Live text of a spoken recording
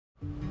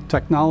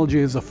Technology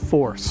is a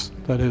force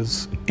that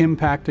is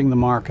impacting the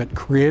market,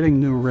 creating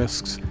new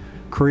risks,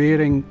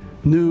 creating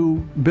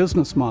new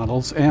business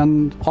models,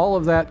 and all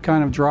of that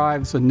kind of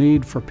drives a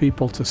need for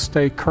people to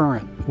stay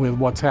current with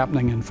what's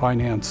happening in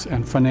finance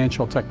and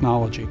financial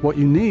technology. What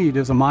you need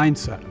is a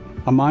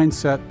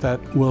mindset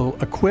that will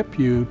equip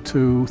you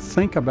to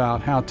think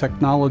about how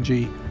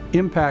technology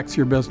impacts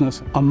your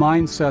business, a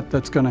mindset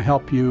that's going to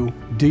help you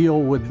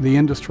deal with the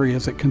industry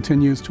as it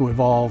continues to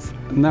evolve,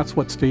 and that's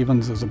what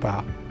Stephens is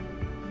about.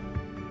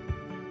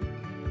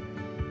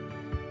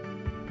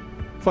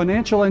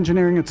 Financial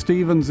engineering at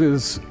Stephens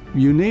is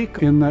unique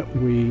in that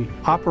we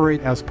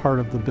operate as part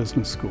of the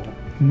business school.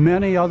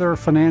 Many other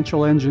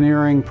financial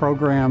engineering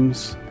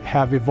programs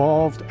have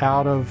evolved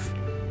out of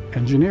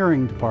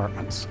engineering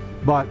departments,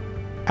 but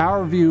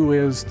our view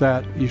is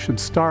that you should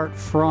start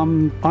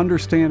from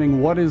understanding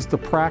what is the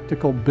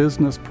practical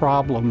business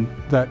problem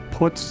that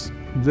puts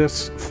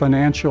this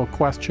financial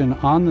question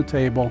on the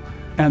table,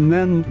 and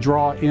then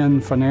draw in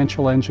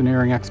financial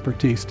engineering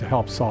expertise to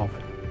help solve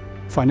it.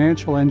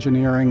 Financial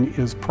engineering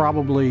is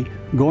probably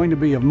going to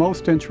be of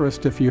most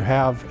interest if you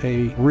have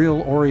a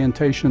real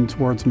orientation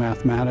towards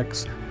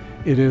mathematics.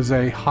 It is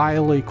a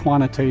highly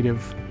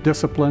quantitative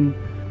discipline.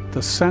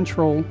 The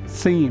central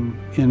theme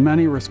in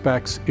many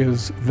respects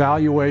is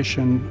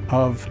valuation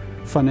of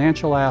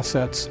financial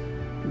assets,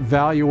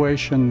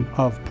 valuation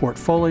of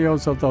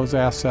portfolios of those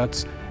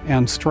assets,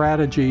 and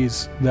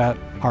strategies that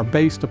are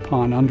based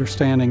upon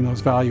understanding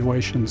those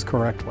valuations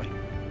correctly.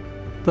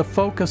 The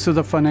focus of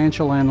the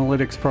financial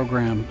analytics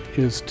program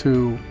is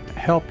to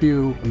help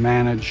you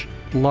manage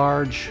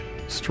large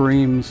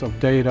streams of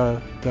data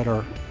that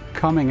are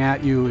coming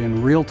at you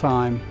in real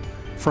time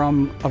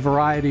from a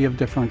variety of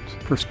different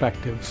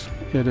perspectives.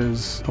 It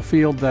is a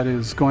field that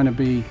is going to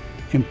be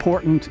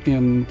important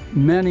in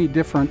many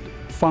different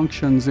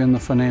functions in the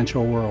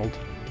financial world: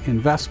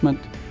 investment,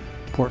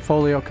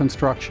 portfolio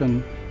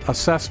construction,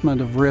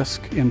 assessment of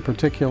risk in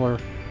particular.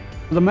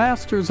 The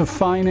Masters of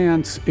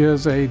Finance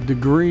is a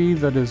degree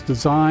that is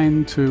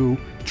designed to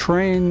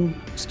train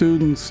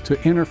students to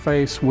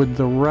interface with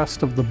the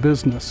rest of the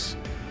business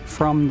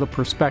from the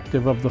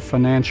perspective of the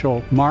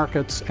financial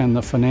markets and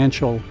the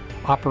financial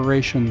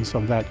operations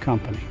of that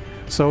company.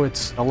 So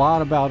it's a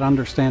lot about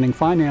understanding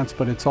finance,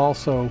 but it's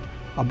also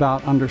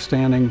about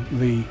understanding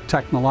the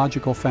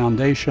technological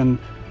foundation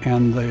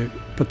and the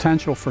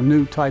potential for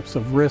new types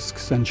of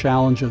risks and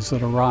challenges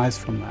that arise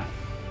from that.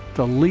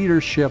 The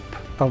leadership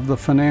of the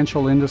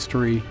financial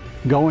industry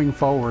going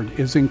forward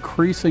is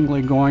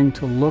increasingly going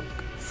to look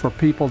for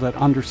people that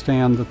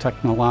understand the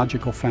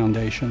technological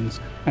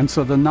foundations. And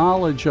so the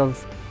knowledge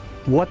of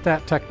what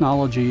that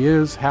technology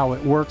is, how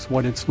it works,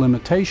 what its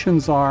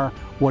limitations are,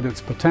 what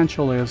its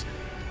potential is,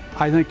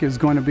 I think is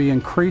going to be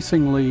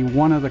increasingly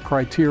one of the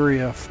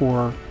criteria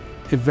for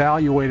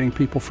evaluating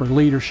people for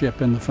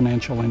leadership in the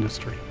financial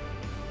industry.